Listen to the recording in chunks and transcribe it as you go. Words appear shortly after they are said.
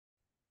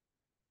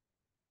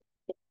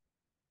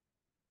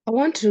I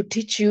want to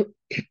teach you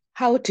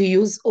how to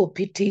use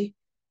OPT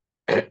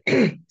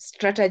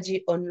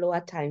strategy on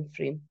lower time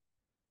frame.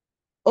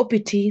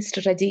 OPT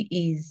strategy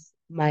is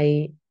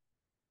my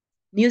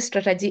new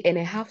strategy, and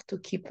I have to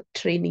keep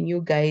training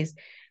you guys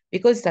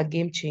because it's a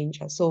game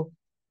changer. So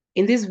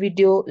in this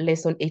video,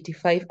 lesson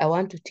 85, I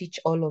want to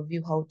teach all of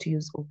you how to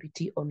use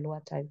OPT on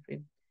lower time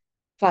frame.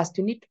 First,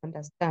 you need to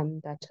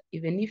understand that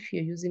even if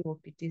you're using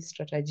OPT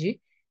strategy,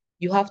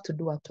 you have to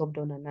do a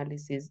top-down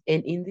analysis.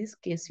 And in this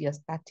case, we are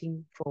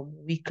starting from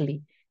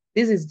weekly.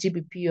 This is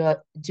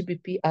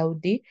GBP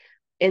AUD,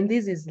 and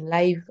this is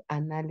live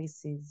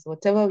analysis.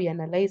 Whatever we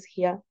analyze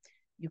here,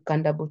 you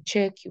can double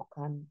check, you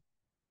can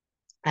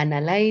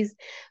analyze.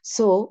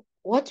 So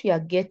what we are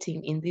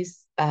getting in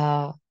this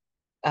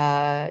GBP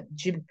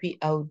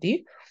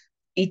AUD,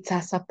 it's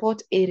a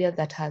support area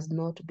that has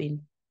not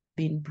been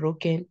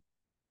broken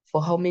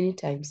for how many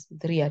times?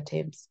 3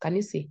 attempts. Can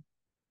you see?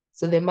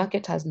 So the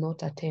market has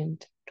not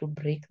attempted to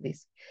break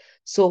this.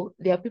 So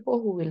there are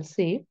people who will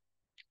say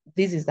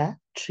this is a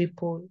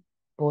triple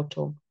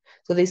bottom.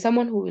 So there's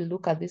someone who will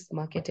look at this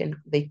market and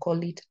they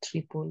call it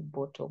triple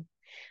bottom.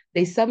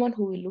 There's someone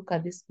who will look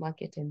at this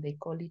market and they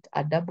call it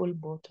a double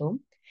bottom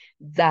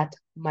that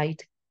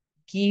might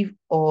give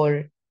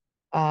or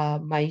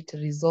might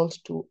result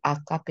to a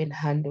cup and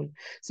handle.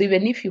 So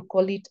even if you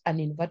call it an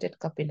inverted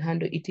cup and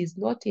handle, it is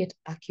not yet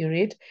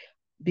accurate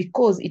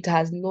because it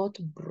has not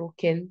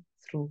broken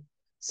through.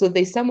 So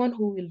there's someone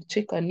who will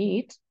check on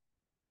it.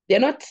 They're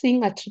not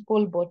seeing a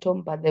triple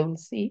bottom, but they will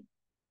see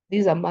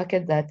these are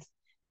market that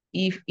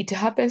if it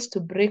happens to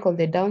break on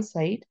the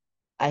downside,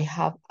 I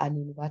have an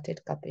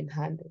inverted cup and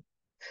handle.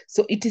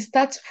 So it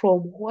starts from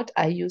what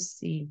are you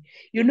seeing?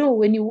 You know,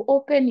 when you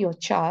open your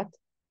chart,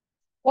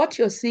 what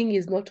you're seeing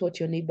is not what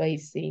your neighbor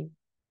is saying.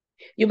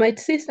 You might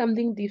see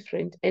something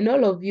different, and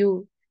all of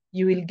you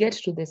will get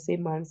to the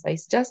same answer.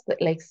 It's just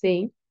like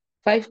saying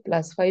 5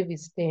 plus 5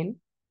 is 10,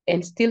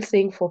 and still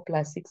saying 4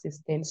 plus 6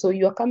 is 10. So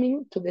you are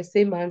coming to the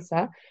same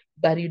answer,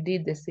 but you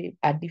did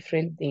a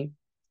different thing.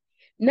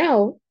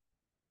 Now,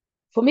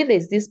 for me,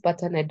 there's this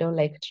pattern I don't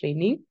like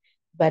training,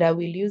 but I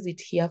will use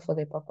it here for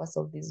the purpose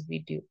of this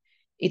video.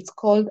 It's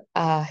called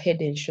a head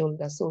and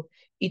shoulder. So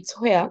it's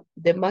where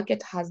the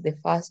market has the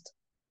first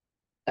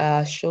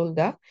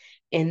shoulder,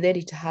 and then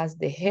it has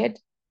the head,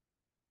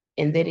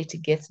 and then it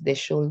gets the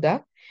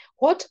shoulder.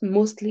 What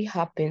mostly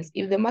happens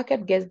if the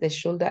market gets the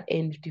shoulder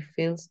and it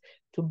fails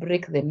to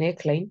break the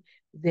neckline,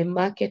 the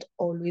market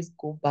always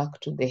go back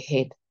to the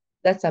head.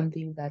 That's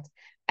something that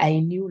I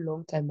knew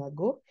long time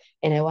ago,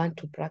 and I want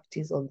to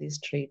practice on this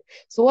trade.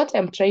 So what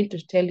I'm trying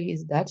to tell you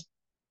is that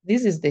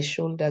this is the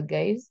shoulder,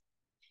 guys,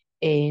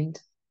 and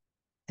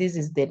this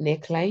is the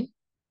neckline.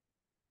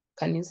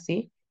 Can you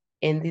see?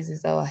 And this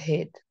is our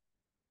head.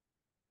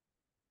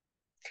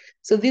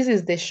 So this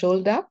is the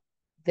shoulder,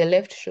 the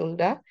left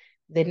shoulder,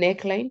 the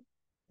neckline,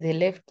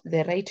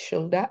 the right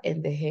shoulder,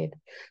 and the head.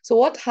 So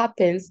what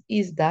happens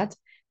is that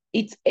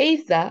it's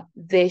either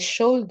the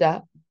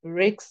shoulder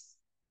breaks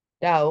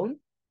down,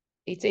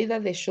 it's either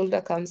the shoulder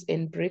comes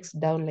and breaks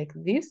down like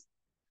this,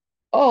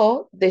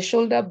 or the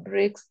shoulder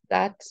breaks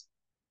that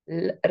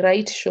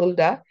right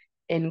shoulder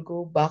and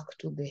go back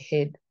to the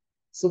head.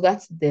 So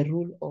that's the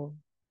rule of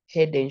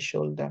head and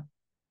shoulder.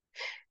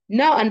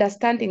 Now,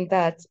 understanding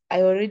that,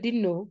 I already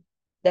know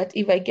that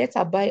if I get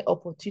a buy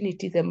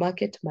opportunity, the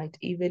market might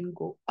even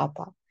go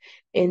upper.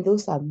 And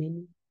those are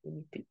many,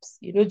 many pips.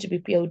 You know,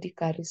 GBP AUD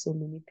carries so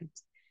many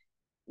pips.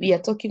 We are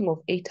talking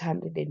of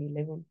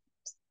 811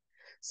 pips.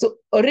 So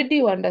already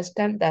you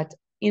understand that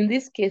in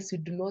this case, we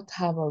do not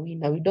have a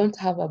winner. We don't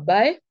have a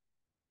buy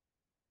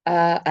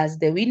as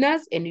the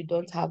winners, and we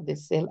don't have the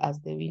sell as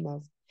the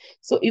winners.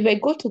 So if I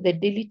go to the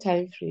daily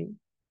time frame,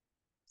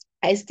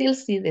 I still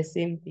see the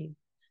same thing.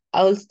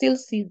 I will still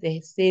see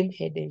the same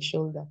head and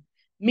shoulder.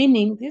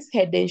 Meaning this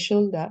head and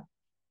shoulder,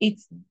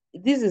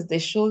 this is the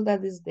shoulder,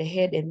 this is the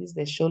head, and this is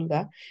the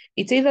shoulder.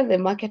 It's either the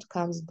market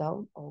comes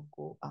down or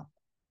go up.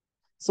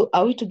 So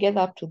are we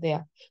together up to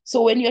there?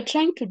 So when you're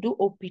trying to do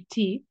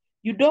OPT,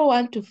 you don't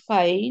want to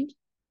find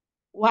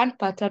one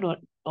pattern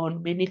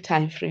on many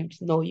time frames.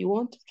 No, you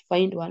want to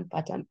find one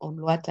pattern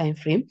on one time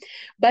frame.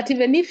 But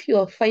even if you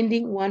are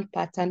finding one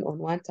pattern on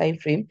one time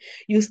frame,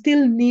 you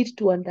still need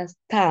to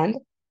understand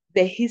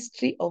the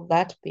history of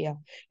that pair.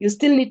 You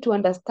still need to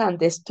understand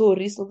the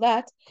story so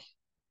that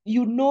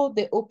you know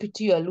the OPT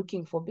you are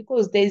looking for,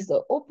 because there's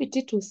the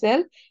OPT to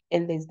sell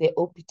and there's the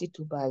OPT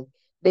to buy.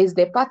 There's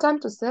the pattern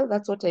to sell,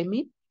 that's what I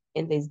mean,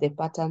 and there's the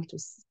pattern to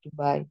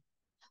buy.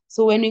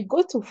 So when we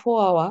go to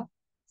 4 hour,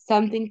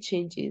 something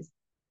changes.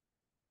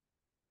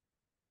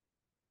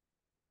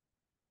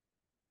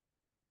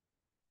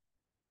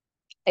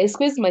 I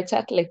squeeze my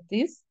chart like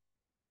this.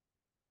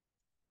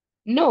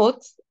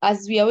 Note,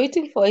 as we are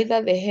waiting for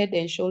either the head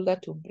and shoulder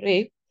to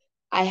break,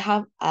 I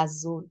have a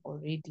zone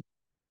already.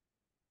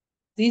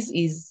 This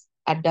is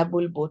a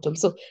double bottom.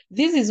 So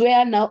this is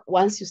where now,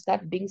 once you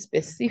start being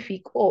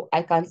specific, oh,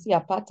 I can see a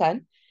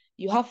pattern,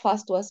 you have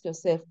first to ask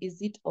yourself,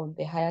 is it on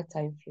the higher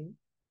time frame?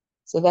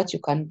 So that you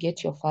can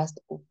get your first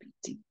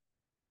OPT.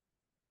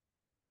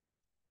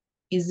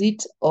 is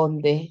it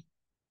on the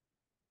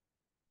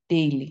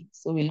daily?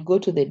 So we'll go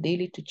to the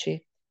daily to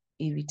check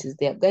if it is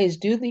there. Guys,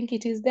 do you think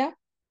it is there?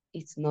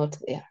 It's not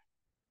there.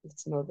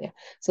 It's not there.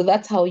 So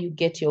that's how you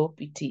get your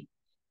OPT.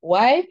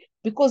 Why?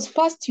 Because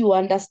first you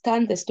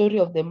understand the story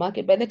of the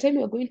market. By the time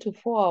you're going to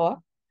 4-hour,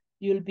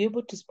 you'll be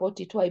able to spot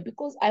it. Why?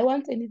 Because I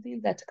want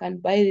anything that can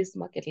buy this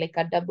market, like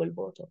a double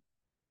bottom.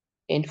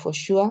 And for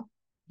sure,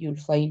 you'll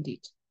find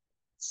it.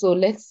 So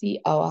let's see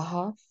our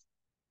half.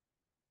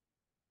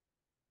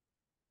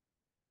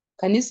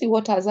 Can you see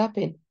what has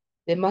happened?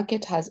 The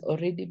market has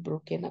already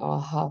broken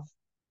our half.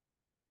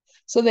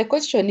 So the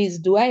question is,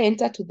 do I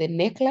enter to the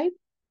neckline?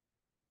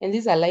 And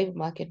this is a live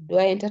market. Do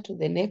I enter to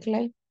the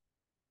neckline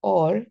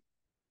or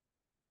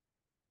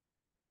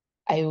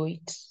I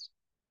wait?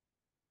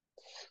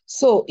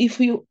 So if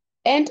you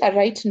enter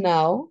right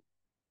now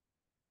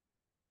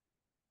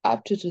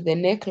up to the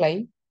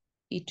neckline,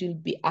 it will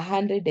be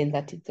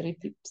 133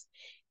 pips.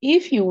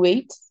 If you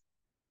wait,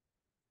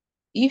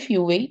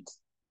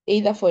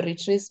 either for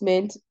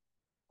retracement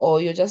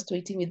or you're just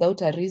waiting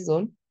without a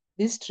reason,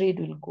 this trade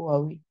will go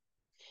away.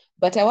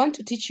 But I want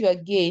to teach you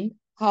again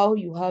how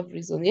you have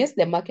reason. Yes,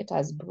 the market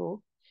has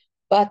broke,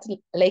 but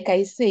like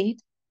I said,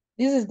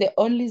 this is the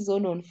only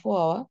zone on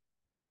 4-hour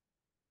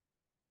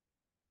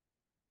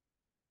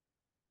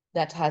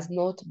that has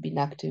not been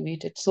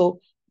activated. So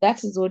that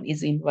zone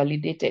is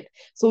invalidated.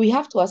 So we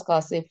have to ask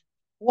ourselves,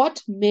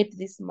 what made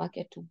this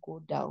market to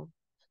go down?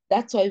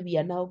 That's why we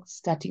are now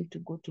starting to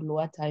go to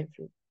lower time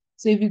frame.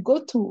 So if you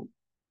go to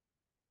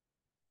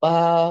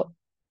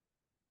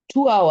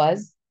 2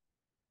 hours,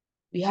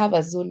 we have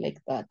a zone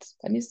like that.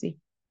 Can you see?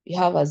 We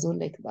have a zone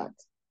like that.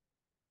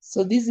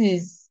 So this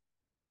is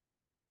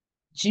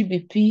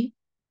GBP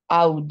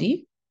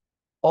Audi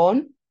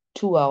on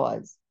 2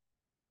 hours.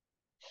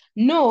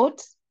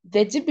 Note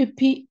the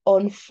GBP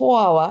on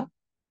 4-hour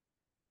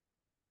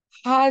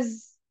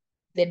has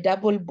the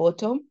double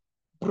bottom,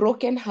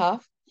 broken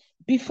half.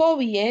 Before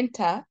we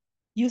enter,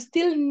 you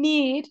still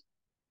need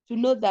to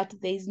know that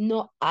there is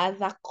no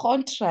other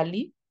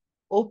contrary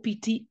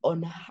OPT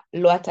on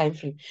lower time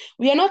frame.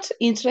 We are not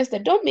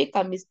interested. Don't make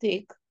a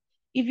mistake.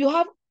 If you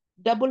have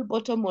double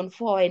bottom on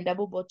 4 and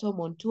double bottom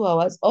on 2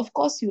 hours, of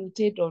course you'll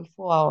trade on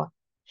 4 hour.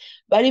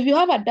 But if you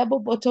have a double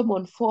bottom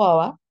on 4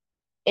 hour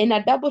and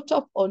a double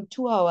top on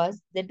 2 hours,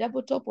 the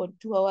double top on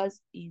 2 hours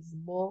is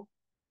more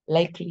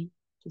likely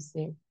to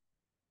sell.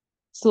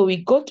 So we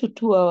go to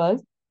 2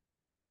 hours,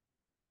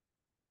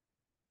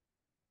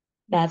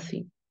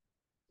 nothing.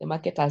 The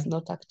market has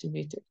not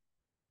activated.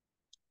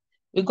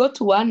 We go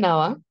to 1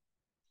 hour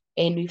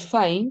and we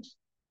find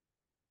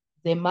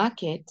the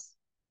market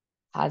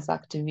has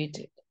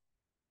activated.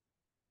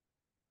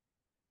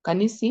 Can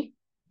you see?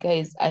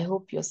 Guys, I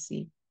hope you're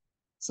seeing.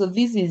 So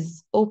this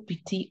is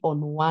OPT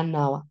on 1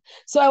 hour.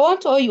 So I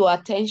want all your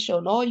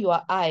attention, all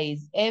your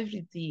eyes,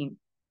 everything.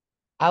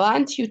 I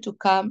want you to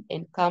come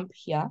and camp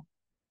here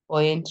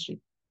for entry.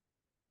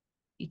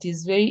 It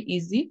is very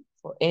easy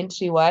for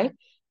entry. Why?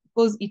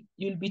 Because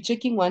you'll be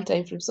checking one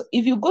time frame. So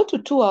if you go to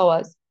 2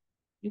 hours,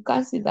 you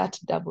can't see that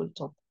double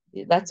top.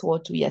 That's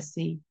what we are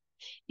saying.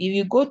 If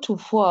you go to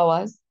 4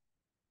 hours,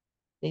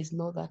 there's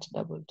no that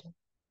double top.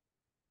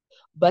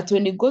 But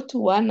when you go to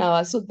 1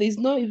 hour, so there's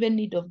no even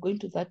need of going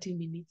to 30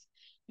 minutes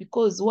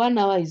because 1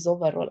 hour is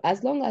overall.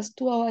 As long as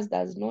 2 hours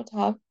does not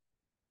have,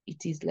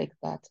 it is like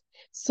that.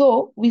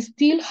 So we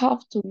still have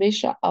to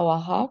measure our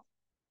half.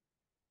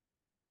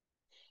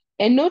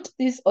 And note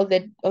this on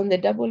the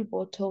double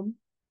bottom.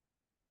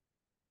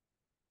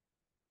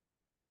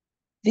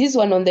 This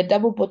one on the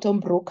double bottom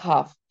broke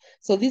half.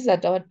 So this is a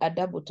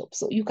double top.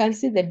 So you can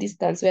see the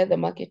distance where the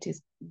market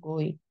is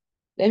going.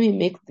 Let me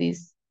make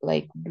this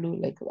like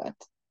blue like that.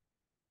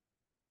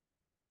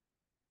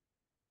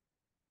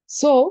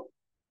 So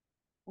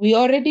we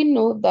already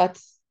know that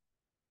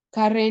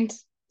current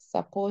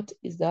support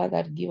is the one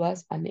that gives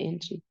us an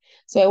entry.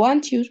 So I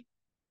want you,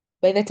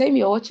 by the time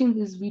you're watching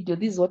this video,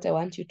 this is what I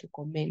want you to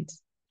comment.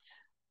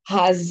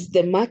 Has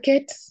the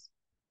market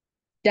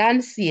done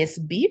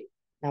CSB,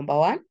 number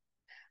one?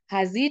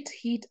 Has it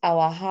hit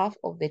our half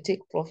of the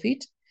take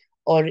profit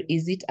or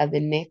is it at the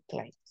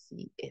neckline,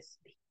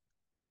 CSB?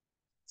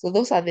 So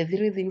those are the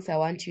 3 things I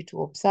want you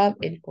to observe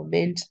and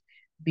comment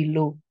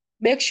below.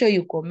 Make sure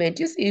you comment.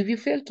 You see, if you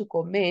fail to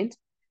comment,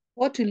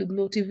 what will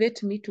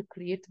motivate me to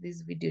create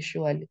this video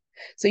surely?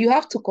 So you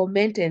have to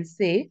comment and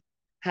say,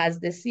 has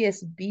the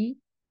CSB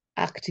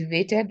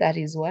activated? That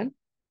is one.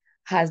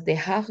 Has the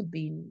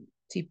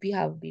TP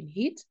have been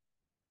hit?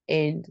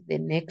 And the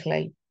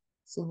neckline.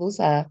 So those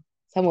are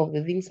some of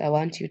the things I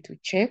want you to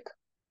check.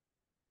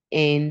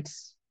 And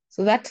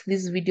so that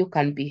this video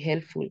can be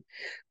helpful.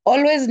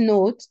 Always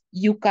note,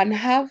 you can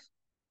have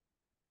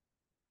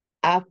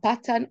a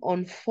pattern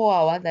on 4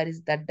 hour that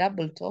is the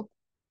double top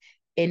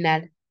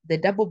and the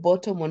double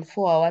bottom on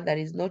 4 hour that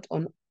is not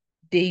on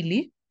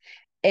daily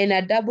and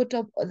a double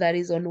top that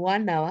is on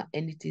 1 hour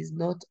and it is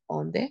not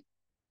on the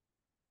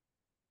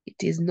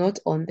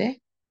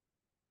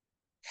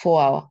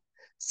 4 hour.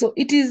 So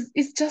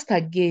it's just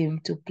a game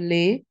to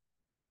play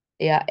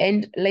Yeah,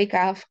 and like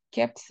I've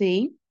kept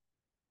saying,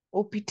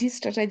 OPT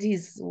strategy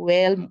is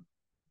well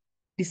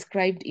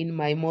described in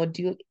my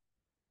module,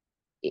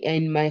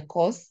 in my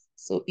course.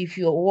 So if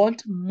you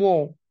want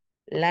more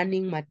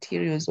learning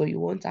materials or you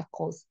want a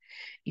course,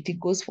 it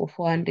goes for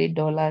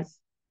 $400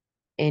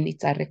 and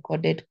it's a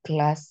recorded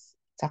class.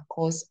 It's a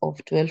course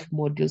of 12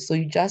 modules. So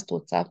you just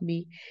WhatsApp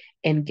me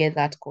and get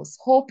that course.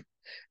 Hope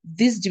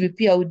this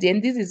GBP out,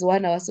 and this is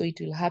 1 hour, so it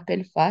will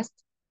happen fast.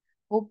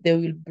 Hope they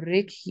will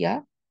break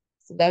here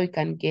so that we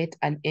can get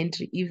an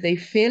entry. If they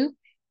fail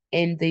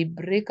and they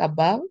break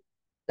above,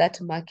 that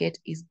market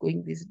is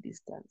going this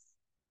distance,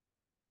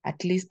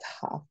 at least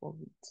half of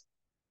it.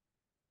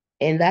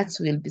 And that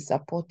will be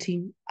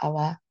supporting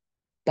our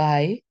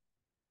buy.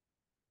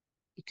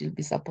 It will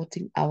be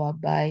supporting our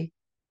buy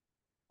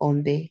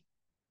on the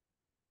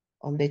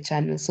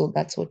channel. So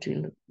that's what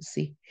we'll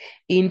see.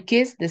 In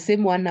case the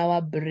same 1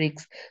 hour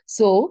breaks.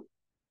 So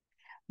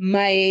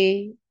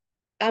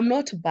I'm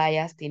not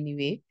biased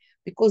anyway,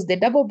 because the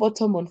double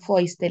bottom on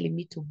 4 is telling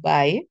me to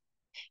buy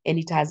and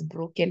it has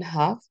broken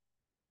half.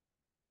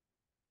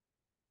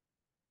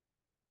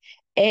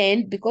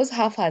 And because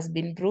half has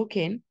been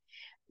broken,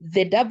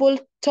 the double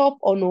top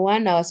on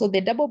 1 hour, so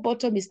the double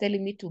bottom is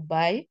telling me to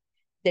buy,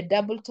 the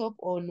double top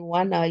on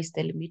 1 hour is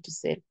telling me to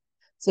sell.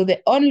 So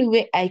the only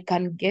way I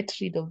can get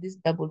rid of this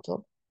double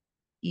top,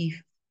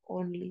 if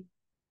only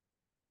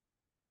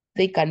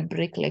they can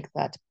break like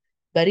that.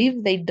 But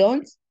if they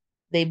don't,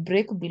 they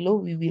break below,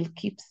 we will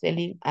keep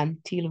selling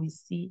until we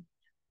see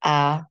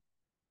a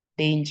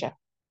danger.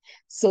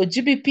 So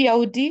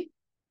GBP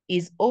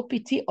is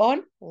OPT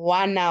on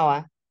 1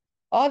 hour.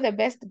 All the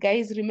best,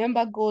 guys.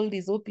 Remember, gold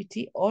is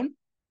OPT on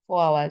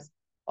 4 hours.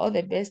 All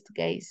the best,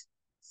 guys.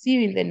 See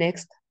you in the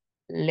next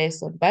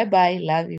lesson. Bye-bye. Love you.